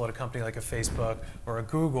successful at a company like a Facebook or a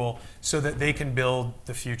Google, so that they can build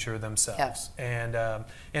the future themselves. Yeah.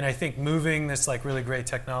 And I think moving this like really great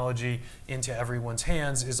technology into everyone's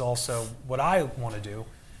hands is also what I want to do,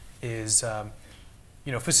 is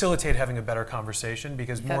facilitate having a better conversation,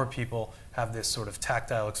 because more people have this sort of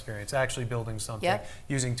tactile experience, actually building something,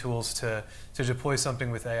 using tools to deploy something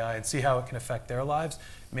with AI and see how it can affect their lives.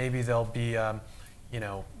 Maybe they'll be a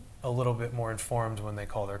little bit more informed when they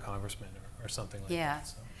call their congressman or something like that.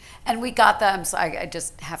 So. And we got them, so I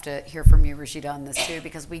just have to hear from you, Rashida, on this too,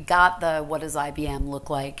 because we got the what does IBM look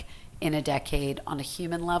like in a decade on a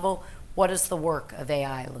human level. What does the work of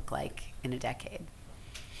AI look like in a decade?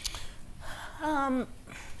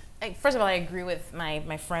 First of all, I agree with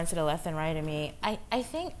my friends to the left and right of me. I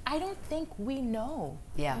don't think we know.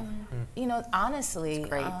 Yeah. Honestly,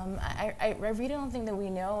 great. I really don't think that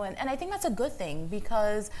we know, and I think that's a good thing,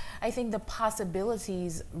 because I think the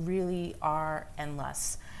possibilities really are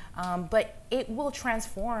endless. But it will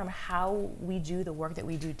transform how we do the work that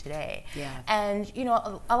we do today. Yeah. And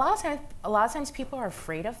a lot of times people are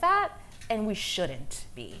afraid of that, and we shouldn't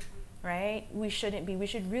be. Right? We shouldn't be. We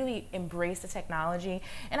should really embrace the technology.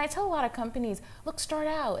 And I tell a lot of companies, look, start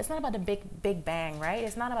out. It's not about the big bang, right?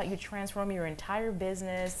 It's not about you transforming your entire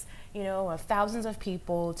business, of thousands of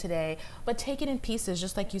people today, but take it in pieces,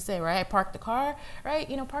 just like you say, right? I park the car, right?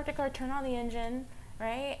 Park the car, turn on the engine,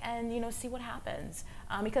 right? And see what happens.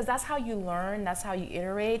 Because that's how you learn, that's how you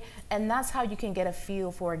iterate, and that's how you can get a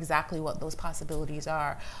feel for exactly what those possibilities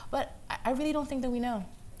are. But I really don't think that we know.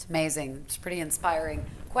 It's amazing. It's pretty inspiring.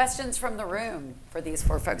 Questions from the room for these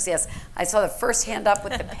four folks? Yes, I saw the first hand up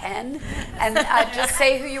with the pen. And just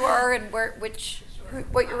say who you are and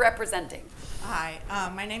what you're representing. Hi,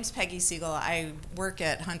 my name's Peggy Siegel. I work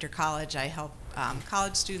at Hunter College. I help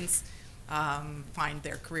college students find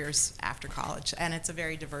their careers after college. And it's a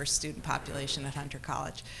very diverse student population at Hunter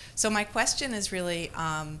College. So my question is really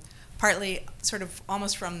partly sort of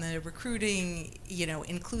almost from the recruiting,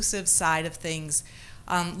 inclusive side of things.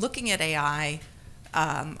 Looking at AI,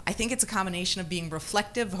 I think it's a combination of being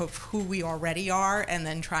reflective of who we already are and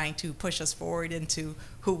then trying to push us forward into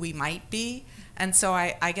who we might be. And so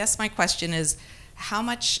I guess my question is, how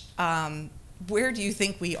much, where do you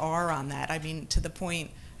think we are on that? I mean, to the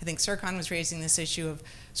point, I think Serkan was raising this issue of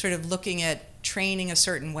sort of looking at training a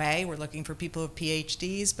certain way. We're looking for people with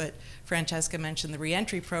PhDs, but Francesca mentioned the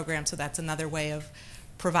reentry program, so that's another way of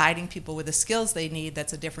providing people with the skills they need.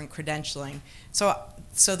 That's a different credentialing.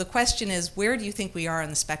 So the question is, where do you think we are on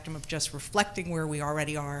the spectrum of just reflecting where we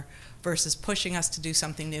already are versus pushing us to do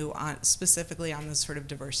something new, specifically on the sort of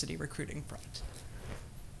diversity recruiting front?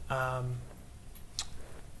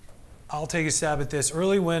 I'll take a stab at this.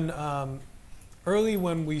 Early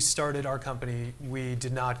when we started our company, we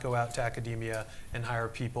did not go out to academia and hire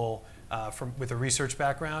people with a research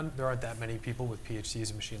background. There aren't that many people with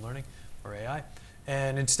PhDs in machine learning or AI.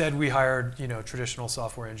 And instead we hired traditional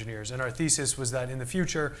software engineers. And our thesis was that in the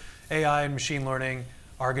future, AI and machine learning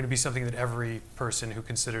are going to be something that every person who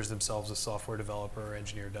considers themselves a software developer or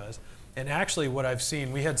engineer does. And actually what I've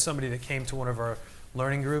seen, we had somebody that came to one of our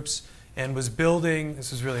learning groups and was building,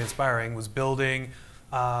 this was really inspiring, was building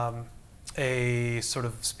a sort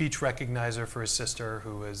of speech recognizer for his sister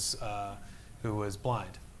who was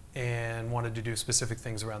blind and wanted to do specific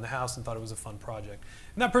things around the house and thought it was a fun project.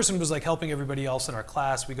 And that person was like helping everybody else in our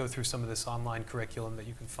class. We go through some of this online curriculum that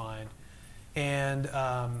you can find. And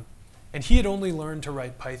he had only learned to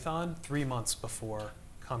write Python 3 months before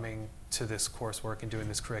coming to this coursework and doing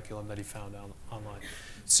this curriculum that he found online.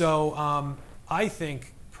 So I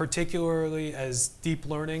think particularly as deep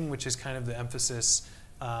learning, which is kind of the emphasis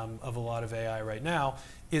of a lot of AI right now,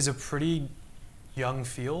 is a pretty young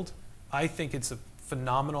field. I think it's a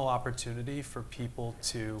phenomenal opportunity for people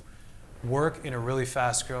to work in a really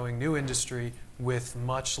fast-growing new industry with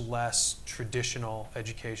much less traditional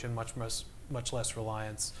education, much less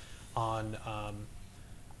reliance on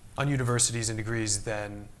universities and degrees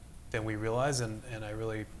than we realize, and I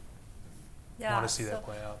really want to see that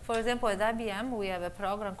play out. For example, at IBM, we have a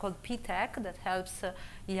program called P-Tech that helps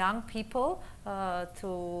young people that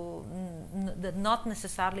not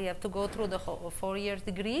necessarily have to go through the whole 4-year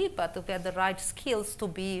degree, but to get the right skills to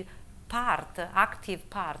be active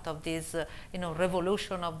part of this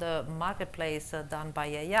revolution of the marketplace done by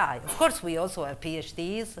AI. Of course, we also have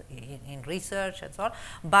PhDs in research and so on,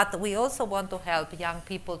 but we also want to help young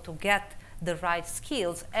people to get the right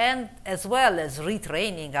skills, and as well as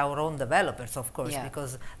retraining our own developers, of course,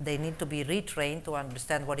 because they need to be retrained to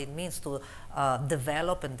understand what it means to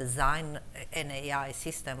develop and design an AI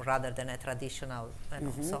system rather than a traditional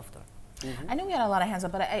software. I know we had a lot of hands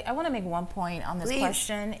up, but I want to make one point on this Please.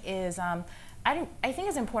 question is I think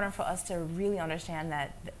it's important for us to really understand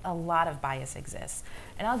that a lot of bias exists.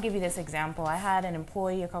 And I'll give you this example. I had an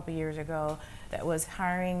employee a couple years ago that was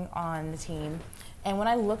hiring on the team. And when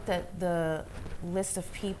I looked at the list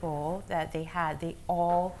of people that they had, they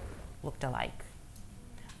all looked alike.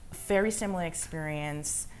 Very similar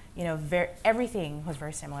experience, you know, everything was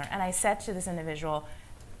very similar. And I said to this individual,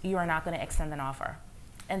 you are not going to extend an offer.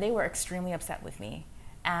 And they were extremely upset with me.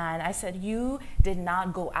 And I said, you did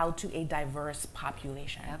not go out to a diverse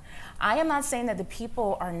population. Yep. I am not saying that the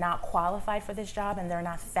people are not qualified for this job and they're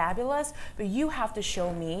not fabulous, but you have to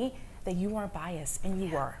show me that you weren't biased, and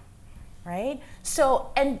you were. Right?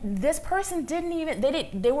 So, and this person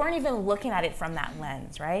they weren't even looking at it from that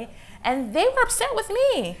lens, right? And they were upset with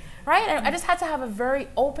me, right? And I just had to have a very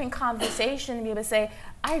open conversation and be able to say,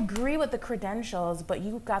 I agree with the credentials, but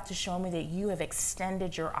you've got to show me that you have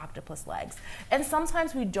extended your octopus legs. And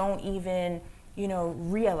sometimes we don't even, you know,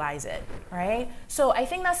 realize it, right? So I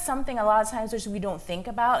think that's something a lot of times we don't think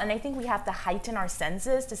about, and I think we have to heighten our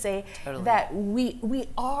senses to say that we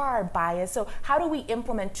are biased. So how do we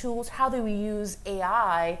implement tools? How do we use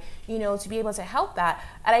AI, you know, to be able to help that?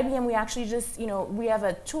 At IBM, we actually just, you know, we have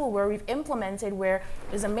a tool where we've implemented where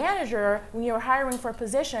as a manager, when you're hiring for a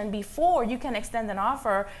position, before you can extend an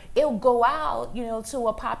offer, it'll go out, you know, to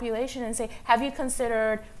a population and say, have you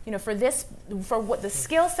considered, you know, for what the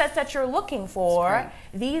skill sets that you're looking for,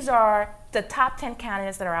 these are the top 10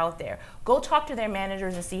 candidates that are out there. Go talk to their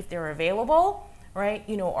managers and see if they're available, right,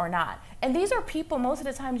 you know, or not. And these are people most of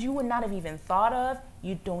the times you would not have even thought of.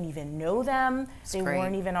 You don't even know them. They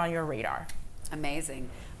weren't even on your radar. Amazing.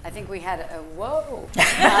 I think we had a whoa.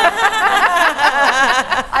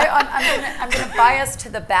 I'm going to bias to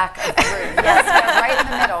the back of the room. Yes,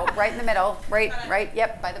 right in the middle, right,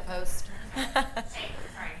 yep, by the post.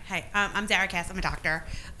 Hi, I'm Dara Cass. I'm a doctor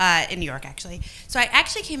in New York, actually. So I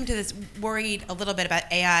actually came into this worried a little bit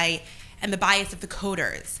about AI and the bias of the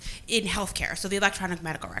coders in healthcare. So the electronic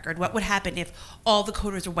medical record. What would happen if all the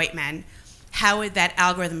coders are white men? How would that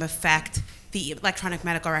algorithm affect the electronic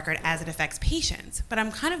medical record as it affects patients? But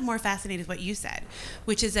I'm kind of more fascinated with what you said,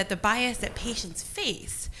 which is that the bias that patients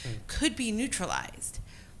face could be neutralized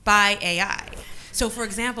by AI. So for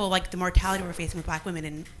example, like the mortality we're facing with black women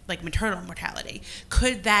and like maternal mortality,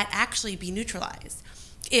 could that actually be neutralized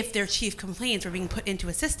if their chief complaints were being put into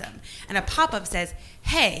a system and a pop-up says,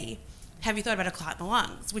 hey, have you thought about a clot in the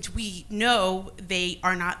lungs? Which we know they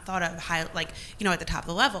are not thought of high, like, you know, at the top of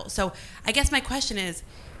the level. So I guess my question is,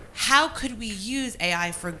 how could we use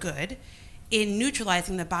AI for good in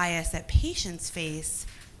neutralizing the bias that patients face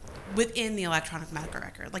within the electronic medical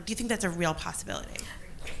record? Like, do you think that's a real possibility?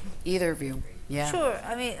 Either of you. Yeah. Sure.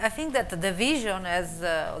 I mean, I think that the vision, as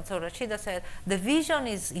also Rachida said, the vision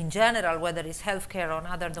is in general, whether it's healthcare or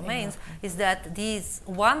other domains, is that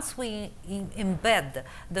once we embed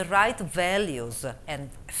the right values and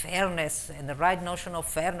fairness and the right notion of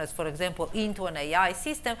fairness, for example, into an AI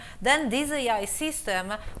system, then this AI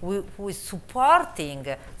system who is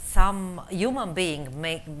supporting some human being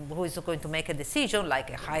who is going to make a decision, like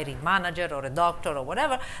a hiring manager or a doctor or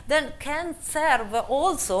whatever, then can serve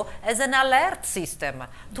also as an alert system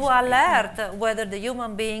to alert whether the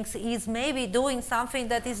human beings is maybe doing something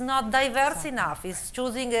that is not diverse enough, is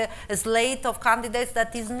choosing a slate of candidates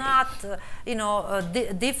that is not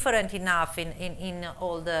different enough in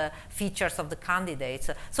all the features of the candidates.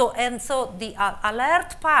 So the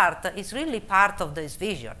alert part is really part of this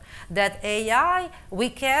vision, that AI, we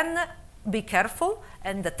can be careful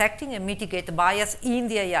and detecting and mitigate bias in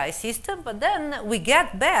the AI system, but then we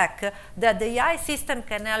get back that the AI system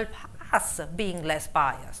can help us being less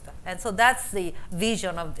biased. And so that's the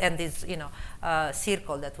vision of, and this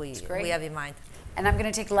circle that we have in mind. And I'm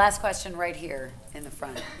going to take the last question right here in the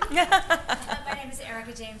front. My name is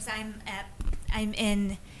Erica James. I'm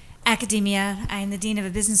in academia. I'm the dean of a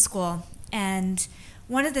business school, and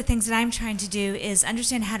one of the things that I'm trying to do is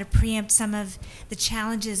understand how to preempt some of the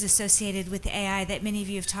challenges associated with AI that many of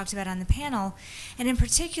you have talked about on the panel, and in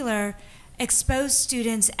particular, expose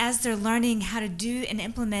students as they're learning how to do and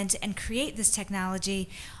implement and create this technology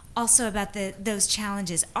also about those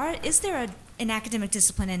challenges. Is there an academic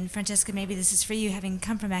discipline, and Francesca, maybe this is for you, having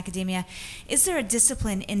come from academia, is there a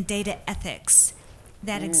discipline in data ethics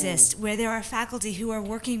that exists where there are faculty who are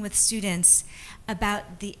working with students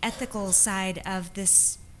about the ethical side of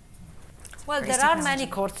this? Well, there are many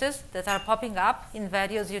courses that are popping up in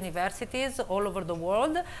various universities all over the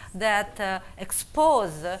world that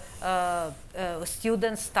expose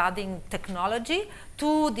students studying technology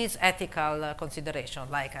to this ethical consideration.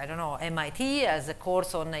 Like, I don't know, MIT has a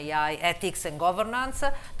course on AI ethics and governance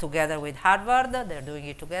together with Harvard. They're doing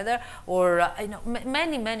it together. Or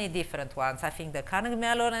many, many different ones. I think the Carnegie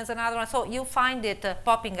Mellon is another one. So you find it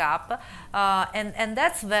popping up, and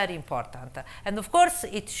that's very important. And of course,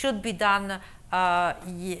 it should be done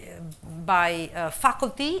by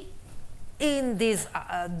faculty in these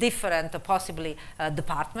different, possibly,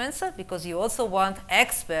 departments, because you also want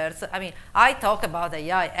experts. I mean, I talk about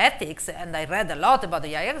AI ethics, and I read a lot about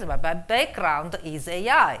AI ethics, but my background is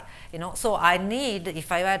AI. So I need,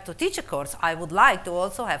 if I were to teach a course, I would like to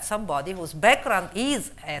also have somebody whose background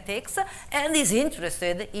is ethics and is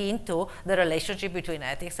interested into the relationship between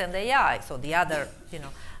ethics and AI. So the other,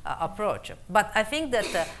 approach. But I think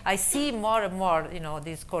that I see more and more,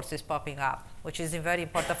 these courses popping up, which is very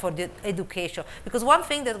important for the education. Because one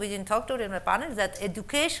thing that we didn't talk to in the panel is that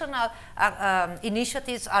educational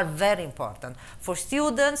initiatives are very important for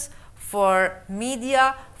students, for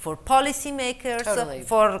media, for policymakers, Totally.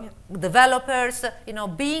 for developers,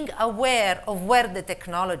 being aware of where the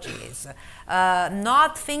technology is.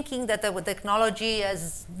 Not thinking that the technology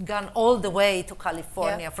has gone all the way to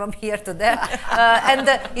California from here to there. And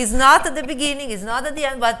it's not at the beginning, it's not at the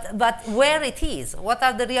end, but where it is. What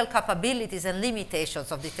are the real capabilities and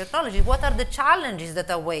limitations of the technology? What are the challenges that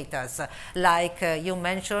await us? Like you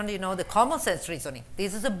mentioned, the common sense reasoning.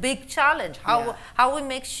 This is a big challenge. How we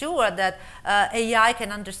make sure that AI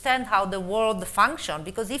can understand how the world functions,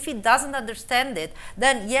 because if it doesn't understand it,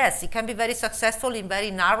 then yes, it can be very successful in very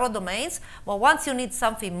narrow domains, but once you need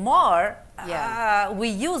something more, we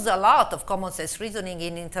use a lot of common sense reasoning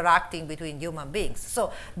in interacting between human beings.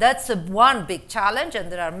 So that's one big challenge, and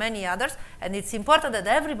there are many others, and it's important that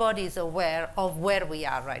everybody is aware of where we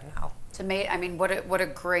are right now. What a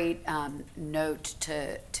great note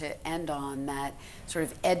to end on, that sort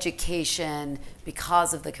of education,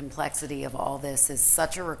 because of the complexity of all this, is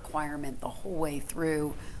such a requirement the whole way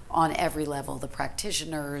through on every level, the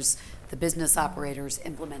practitioners, the business operators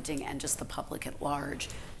implementing, and just the public at large.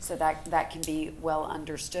 So that can be well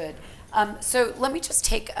understood. So let me just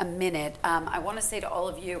take a minute. I want to say to all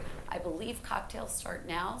of you, I believe cocktails start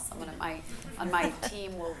now. Someone on my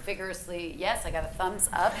team will vigorously, yes, I got a thumbs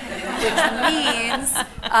up, which means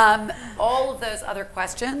all of those other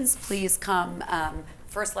questions, please come.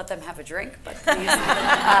 First, let them have a drink, but please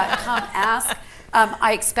come ask.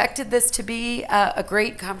 I expected this to be a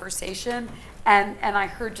great conversation, and I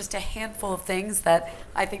heard just a handful of things that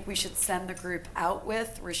I think we should send the group out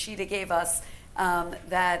with. Rashida gave us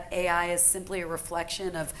that AI is simply a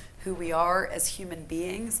reflection of who we are as human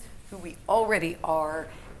beings, who we already are.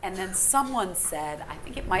 And then someone said, I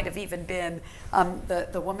think it might have even been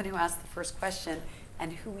the woman who asked the first question,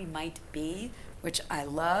 and who we might be, which I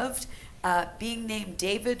loved. Being named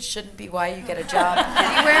David shouldn't be why you get a job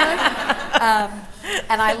anywhere.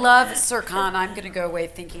 And I love Serkan. I'm going to go away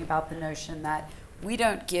thinking about the notion that we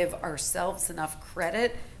don't give ourselves enough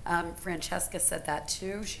credit. Francesca said that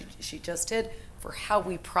too. She just did, for how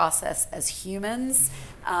we process as humans,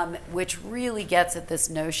 which really gets at this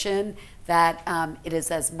notion that it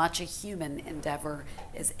is as much a human endeavor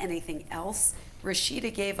as anything else.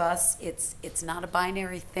 Rashida gave us, it's not a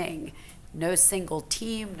binary thing. No single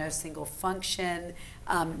team, no single function,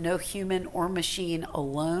 no human or machine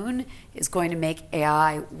alone is going to make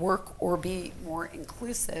AI work or be more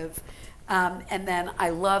inclusive. And then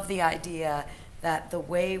I love the idea that the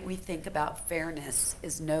way we think about fairness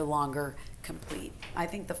is no longer complete. I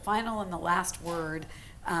think the final and the last word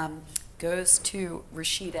goes to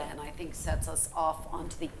Rashida, and I think sets us off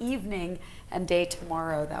onto the evening and day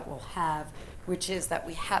tomorrow that we'll have, which is that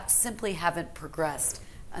we simply haven't progressed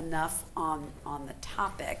enough on the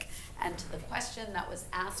topic. And to the question that was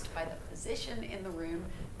asked by the physician in the room,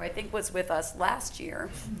 who I think was with us last year,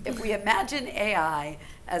 if we imagine AI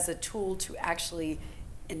as a tool to actually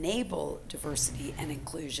enable diversity and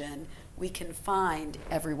inclusion, we can find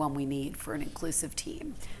everyone we need for an inclusive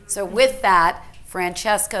team. So with that,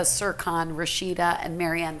 Francesca, Serkan, Rashida, and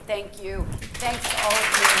Marianne, thank you. Thanks to all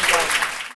of you.